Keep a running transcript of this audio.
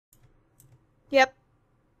Yep.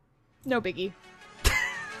 No biggie.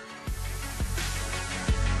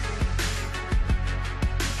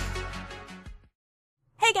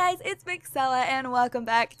 Hey guys, it's Vixella and welcome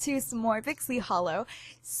back to some more Vixie Hollow.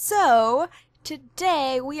 So,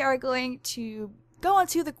 today we are going to go on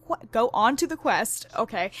to the quest.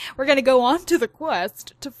 Okay, we're gonna go on to the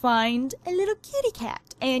quest to find a little kitty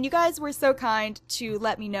cat. And you guys were so kind to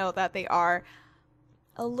let me know that they are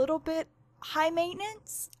a little bit high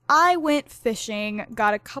maintenance. I went fishing,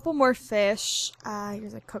 got a couple more fish.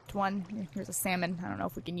 Here's a cooked one. Here's a salmon. I don't know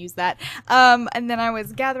if we can use that. And then I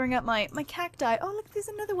was gathering up my cacti. Oh, look, there's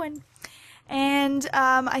another one. And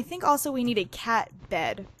I think also we need a cat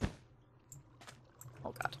bed.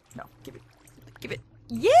 Oh god, no, give it.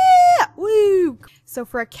 Yeah! Woo! So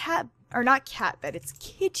for a cat, or not cat bed, it's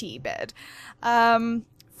kitty bed.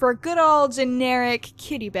 For a good old generic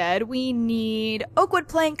kitty bed, we need oak wood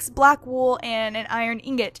planks, black wool, and an iron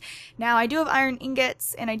ingot. Now, I do have iron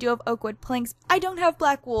ingots, and I do have oak wood planks. I don't have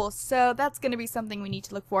black wool, so that's going to be something we need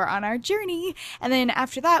to look for on our journey. And then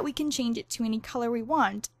after that, we can change it to any color we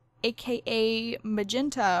want, aka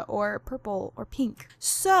magenta, or purple, or pink.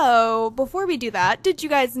 So, before we do that, did you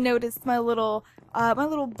guys notice my little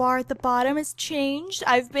bar at the bottom has changed?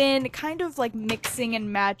 I've been kind of like mixing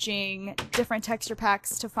and matching different texture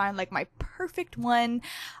packs to find like my perfect one.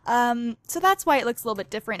 So that's why it looks a little bit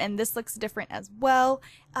different, and this looks different as well.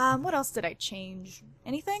 What else did I change?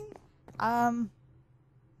 Anything? That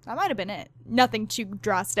might have been it. Nothing too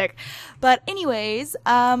drastic. But anyways,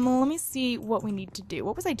 let me see what we need to do.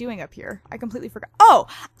 What was I doing up here? I completely forgot. Oh!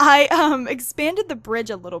 I expanded the bridge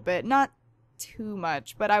a little bit. Not too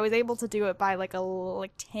much, but I was able to do it by like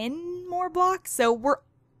 10 more blocks, so we're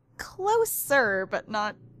closer, but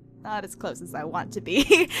not as close as I want to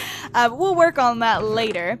be. We'll work on that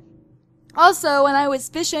later. Also, when I was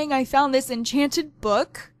fishing, I found this enchanted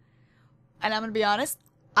book, and I'm gonna be honest,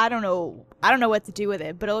 I don't know what to do with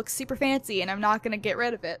it, but it looks super fancy, and I'm not gonna get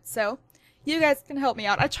rid of it, so you guys can help me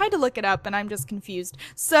out. I tried to look it up, and I'm just confused,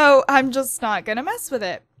 so I'm just not gonna mess with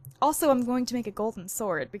it. Also, I'm going to make a golden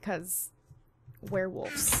sword, because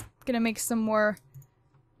werewolves. Gonna make some more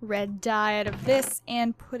red dye out of this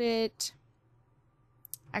and put it...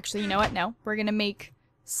 Actually, you know what? No. We're gonna make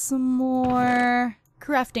some more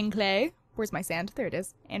crafting clay. Where's my sand? There it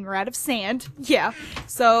is. And we're out of sand. Yeah.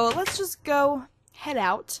 So let's just go head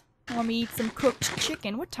out. Let me eat some cooked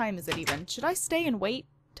chicken. What time is it even? Should I stay and wait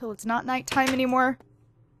till it's not nighttime anymore?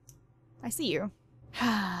 I see you.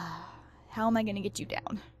 How am I gonna get you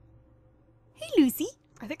down? Hey, Lucy.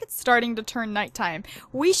 I think it's starting to turn nighttime.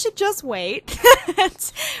 We should just wait.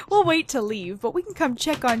 We'll wait to leave, but we can come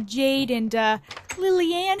check on Jade and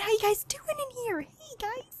Lillian. How you guys doing in here? Hey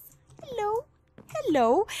guys. Hello.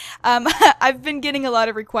 Hello. I've been getting a lot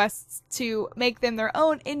of requests to make them their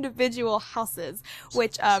own individual houses,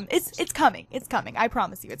 which it's coming. It's coming. I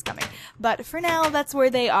promise you it's coming. But for now, that's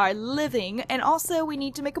where they are living. And also, we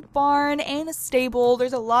need to make a barn and a stable.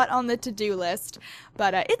 There's a lot on the to-do list,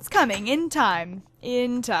 but it's coming in time.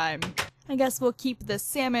 In time. I guess we'll keep the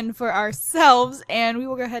salmon for ourselves, and we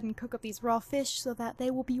will go ahead and cook up these raw fish so that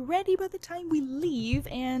they will be ready by the time we leave.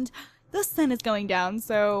 And the sun is going down,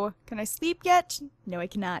 so can I sleep yet? No, I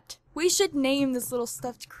cannot. We should name this little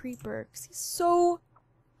stuffed creeper, because he's so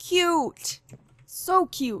cute. So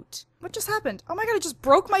cute. What just happened? Oh my god, I just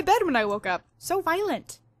broke my bed when I woke up. So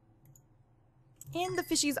violent. And the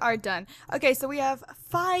fishies are done. Okay, so we have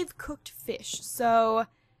 5 cooked fish, so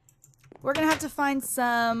we're gonna have to find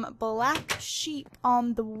some black sheep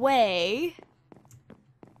on the way.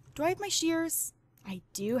 Do I have my shears? I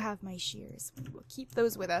do have my shears. We'll keep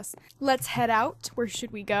those with us. Let's head out. Where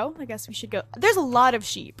should we go? I guess we should go. There's a lot of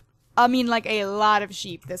sheep. I mean, like a lot of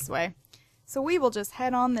sheep this way. So we will just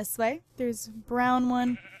head on this way. There's brown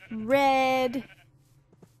one, red,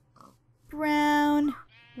 brown,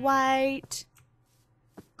 white.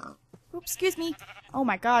 Oops, excuse me. Oh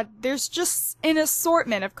my god, there's just an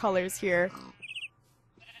assortment of colors here.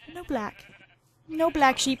 No black. No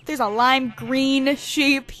black sheep. There's a lime green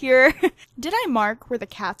sheep here. Did I mark where the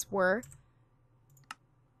cats were?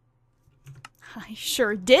 I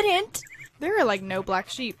sure didn't. There are like no black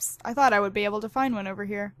sheeps. I thought I would be able to find one over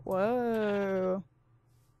here. Whoa.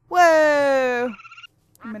 Whoa.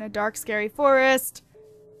 I'm in a dark, scary forest.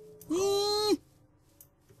 I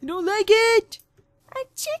don't like it. A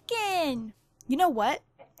chicken. You know what?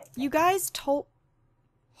 You guys told...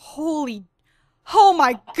 Holy... Oh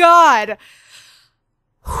my god.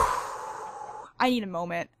 I need a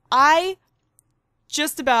moment. I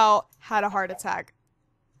just about had a heart attack.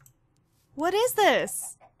 What is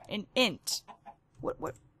this? An int. What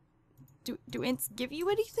do ints give you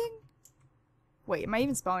anything? Wait, am I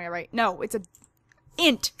even spelling it right? No, it's a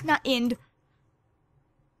int, not ind.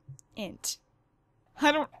 Int.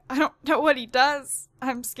 I don't know what he does.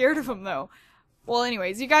 I'm scared of him though. Well,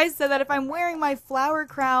 anyways, you guys said that if I'm wearing my flower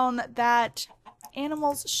crown that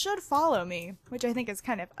animals should follow me, which I think is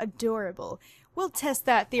kind of adorable. We'll test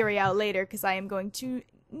that theory out later because I am going to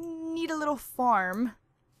need a little farm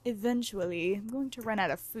eventually. I'm going to run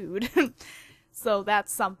out of food. So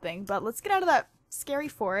that's something. But let's get out of that scary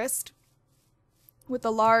forest with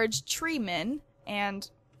the large tree men and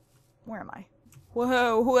where am I?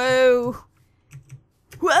 Whoa, whoa.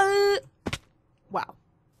 Whoa! Wow.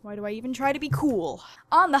 Why do I even try to be cool?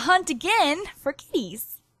 On the hunt again for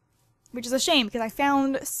kitties. Which is a shame because I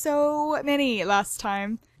found so many last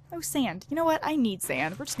time. Oh, sand. You know what? I need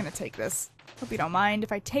sand. We're just gonna take this. Hope you don't mind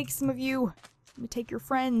if I take some of you. Let me take your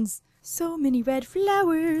friends. So many red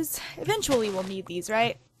flowers. Eventually we'll need these,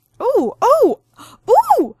 right? Ooh! Oh!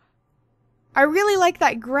 Ooh! I really like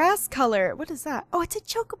that grass color. What is that? Oh, it's a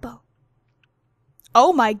chocobo.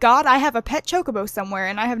 Oh my god, I have a pet chocobo somewhere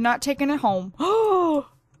and I have not taken it home. Oh,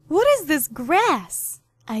 what is this grass?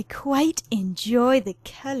 I quite enjoy the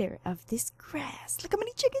color of this grass. Look how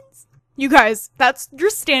many chickens. You guys, you're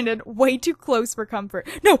standing way too close for comfort.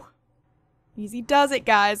 No! Easy does it,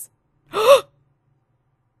 guys. How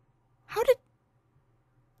did...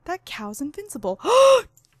 That cow's invincible.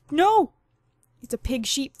 No! It's a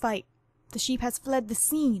pig-sheep fight. The sheep has fled the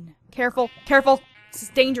scene. Careful, careful. This is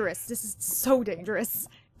dangerous. This is so dangerous.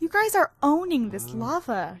 You guys are owning this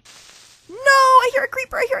lava. No! I hear a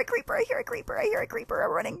creeper! I hear a creeper! I hear a creeper! I hear a creeper!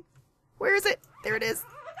 I'm running. Where is it? There it is.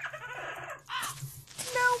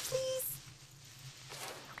 No, please.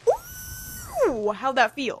 Ooh! How'd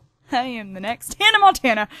that feel? I am the next Hannah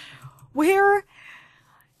Montana. Where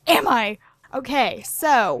am I? Okay,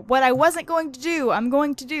 so what I wasn't going to do, I'm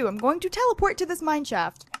going to teleport to this mine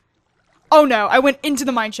shaft. Oh no, I went into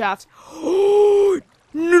the mine shaft. Oh,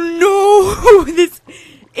 no, this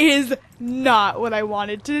is not what I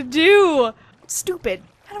wanted to do. Stupid.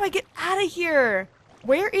 How do I get out of here?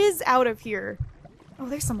 Where is out of here? Oh,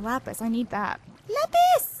 there's some lapis. I need that.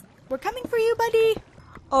 Lapis! We're coming for you, buddy.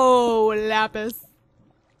 Oh, lapis.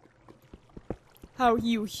 How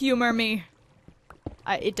you humor me.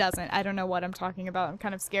 It doesn't. I don't know what I'm talking about. I'm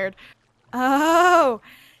kind of scared. Oh.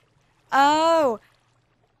 Oh.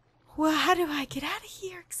 Well, how do I get out of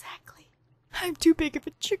here exactly? I'm too big of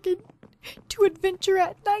a chicken to adventure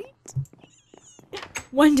at night.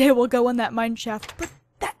 One day we'll go on that mine shaft, but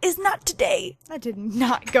that is not today. That did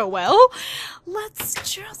not go well. Let's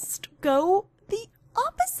just go the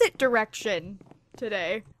opposite direction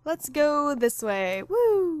today. Let's go this way.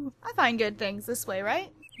 Woo! I find good things this way,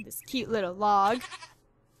 right? This cute little log.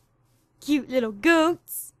 Cute little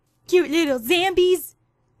goats. Cute little zombies.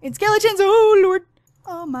 And skeletons. Oh, Lord.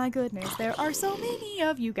 Oh my goodness, there are so many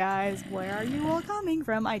of you guys. Where are you all coming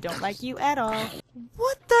from? I don't like you at all.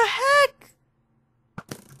 What the heck?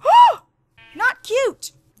 Oh! Not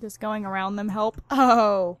cute! Just going around them help?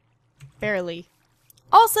 Oh, barely.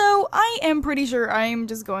 Also, I am pretty sure I'm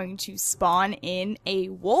just going to spawn in a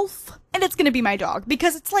wolf. And it's gonna be my dog.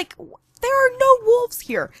 Because it's like, there are no wolves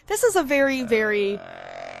here. This is a very, very,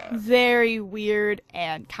 very weird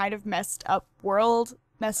and kind of messed up world.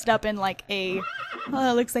 Messed up in like a...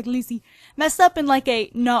 Oh, looks like Lucy. Messed up in like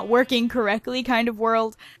a not working correctly kind of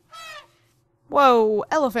world. Whoa,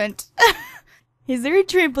 elephant. Is there a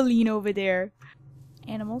trampoline over there?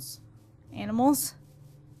 Animals? Animals?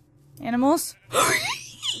 Animals?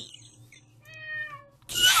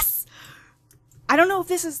 Yes! I don't know if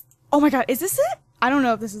this is... Oh my god, is this it? I don't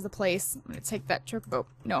know if this is the place. I'm gonna take that chocobo.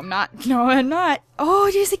 No, I'm not. No, I'm not.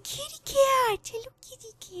 Oh, there's a kitty cat. Hello,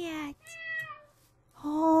 kitty cat.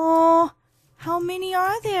 Oh, how many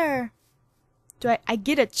are there? Do I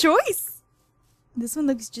get a choice? This one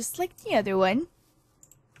looks just like the other one.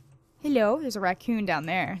 Hello, there's a raccoon down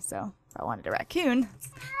there, so if I wanted a raccoon,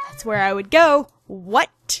 that's where I would go.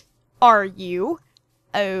 What are you?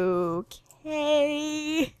 Okay.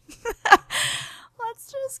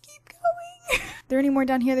 Let's just keep going. Are there any more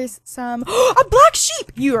down here? There's some... A black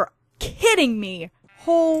sheep! You're kidding me.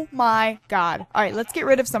 Oh my god. Alright, let's get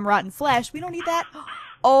rid of some rotten flesh. We don't need that.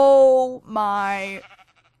 Oh my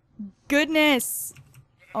goodness.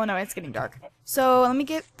 Oh no, it's getting dark. So let me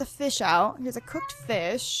get the fish out. Here's a cooked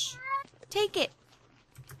fish. Take it.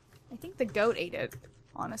 I think the goat ate it,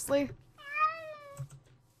 honestly.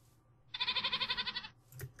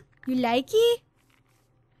 You like it?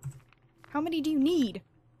 How many do you need?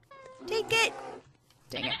 Take it.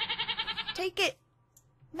 Dang it. Take it.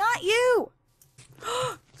 Not you.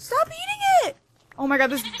 Stop eating it! Oh my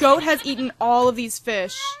god, this goat has eaten all of these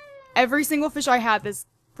fish. Every single fish I had, this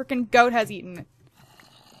freaking goat has eaten.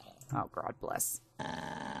 Oh, God bless.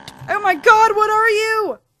 Oh my God, what are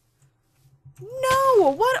you?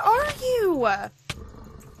 No, what are you?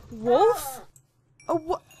 Wolf?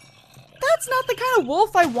 That's not the kind of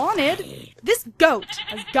wolf I wanted. This goat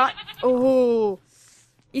has got... Oh,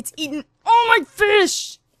 it's eaten all my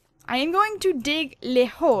fish. I am going to dig le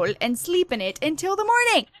hole and sleep in it until the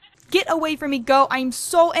morning. Get away from me, goat. I'm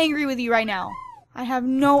so angry with you right now. I have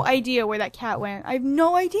no idea where that cat went. I have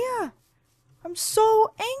no idea. I'm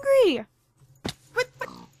so angry. What?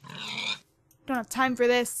 Don't have time for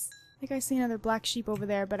this. I think I see another black sheep over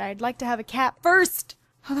there, but I'd like to have a cat first.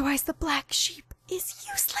 Otherwise, the black sheep is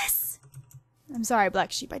useless. I'm sorry,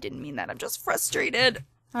 black sheep. I didn't mean that. I'm just frustrated.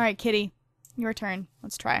 All right, kitty. Your turn.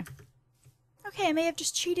 Let's try. Okay, I may have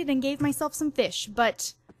just cheated and gave myself some fish,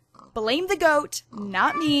 but blame the goat,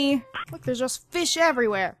 not me. Look, there's just fish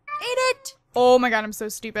everywhere. Eat it! Oh my God, I'm so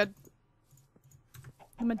stupid.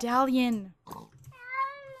 The medallion.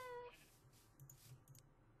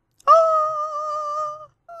 Oh!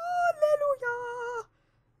 Hallelujah!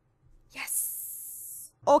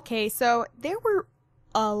 Yes! Okay, so there were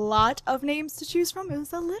a lot of names to choose from. It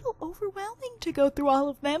was a little overwhelming to go through all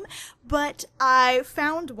of them, but I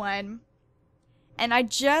found one, and I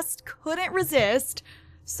just couldn't resist.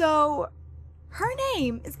 So, her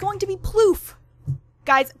name is going to be Ploof.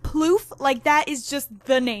 Guys, Ploof, like, that is just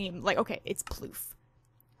the name. Like, okay, it's Ploof.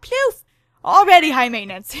 Ploof! Already high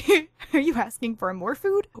maintenance. Are you asking for more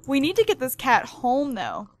food? We need to get this cat home,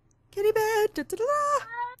 though. Kitty bed, da-da-da-da.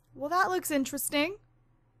 Well, that looks interesting.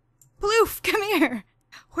 Ploof, come here.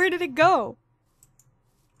 Where did it go?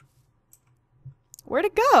 Where'd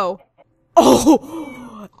it go?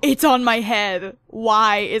 Oh! It's on my head.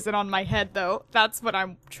 Why is it on my head, though? That's what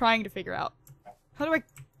I'm trying to figure out. How do I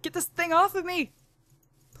get this thing off of me?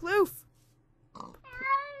 Ploof.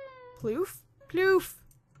 Ploof? Ploof.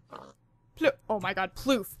 Ploof. Oh my God,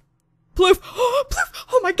 Ploof. Ploof. Oh, Ploof.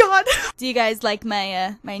 Oh my God. Do you guys like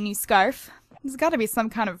my, my new scarf? There's gotta be some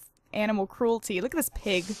kind of animal cruelty. Look at this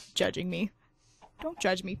pig judging me. Don't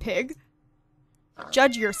judge me, pig.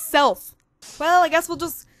 Judge yourself. Well, I guess we'll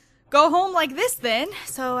just go home like this then,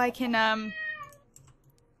 so I can I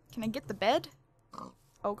get the bed?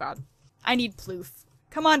 Oh God. I need Ploof.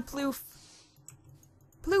 Come on, Ploof.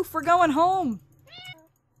 Ploof, we're going home.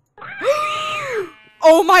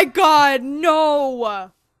 Oh my God,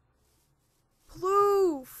 no!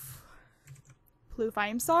 Ploof. Ploof, I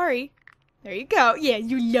am sorry. There you go. Yeah,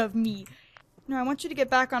 you love me. No, I want you to get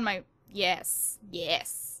back on my... Yes.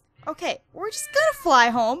 Yes. Okay, we're just gonna fly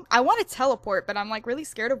home. I want to teleport, but I'm like really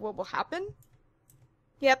scared of what will happen.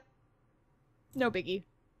 Yep. No biggie.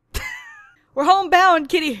 We're homebound,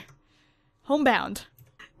 kitty. Homebound.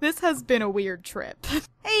 This has been a weird trip.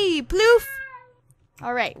 Hey, Ploof!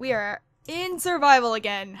 Alright, we are in survival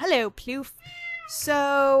again. Hello, Ploof.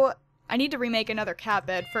 So, I need to remake another cat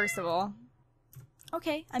bed, first of all.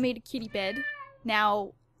 Okay, I made a kitty bed.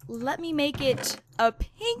 Now, let me make it a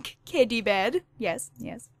pink kitty bed. Yes,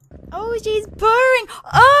 yes. Oh, she's purring!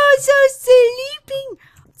 Oh, so sleeping!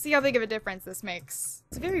 Let's see how big of a difference this makes.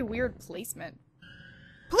 It's a very weird placement.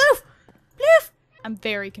 Ploof! Ploof! I'm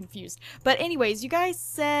very confused. But anyways, you guys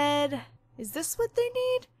said... Is this what they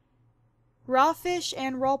need? Raw fish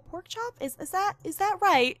and raw pork chop? Is that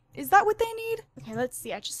right? Is that what they need? Okay, let's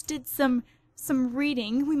see. I just did some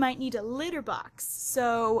reading. We might need a litter box.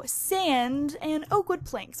 So, sand and oak wood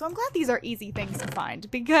planks. So I'm glad these are easy things to find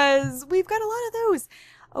because we've got a lot of those.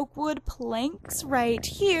 Oak wood planks right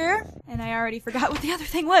here. And I already forgot what the other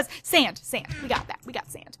thing was. Sand. Sand. We got that. We got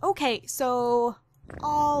sand. Okay, so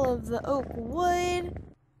all of the oak wood.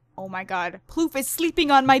 Oh my God. Ploof is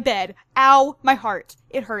sleeping on my bed. Ow, my heart.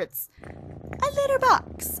 It hurts. A litter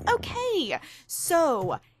box. Okay.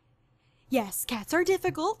 So, yes, cats are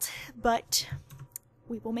difficult, but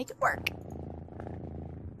we will make it work.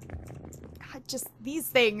 Just, these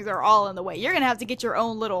things are all in the way. You're gonna have to get your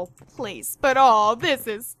own little place. But oh, this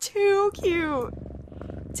is too cute.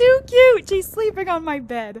 Too cute! She's sleeping on my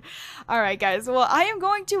bed. Alright guys, well I am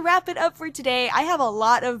going to wrap it up for today. I have a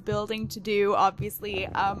lot of building to do, obviously.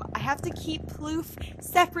 I have to keep Ploof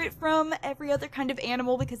separate from every other kind of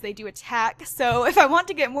animal because they do attack. So if I want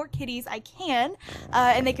to get more kitties, I can.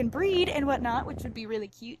 And they can breed and whatnot, which would be really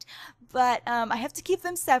cute. But I have to keep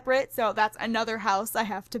them separate, so that's another house I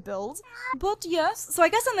have to build. But yes, so I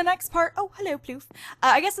guess in the next part... Oh, hello Ploof.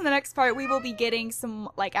 I guess in the next part we will be getting some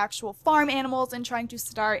like actual farm animals and trying to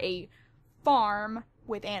start a farm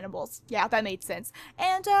with animals. Yeah, that made sense.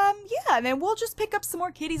 And yeah, and then we'll just pick up some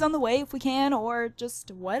more kitties on the way if we can, or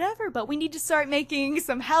just whatever. But we need to start making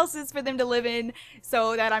some houses for them to live in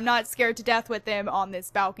so that I'm not scared to death with them on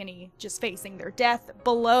this balcony just facing their death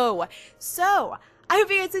below. So I hope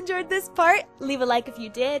you guys enjoyed this part. Leave a like if you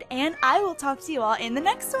did, and I will talk to you all in the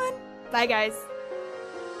next one. Bye, guys.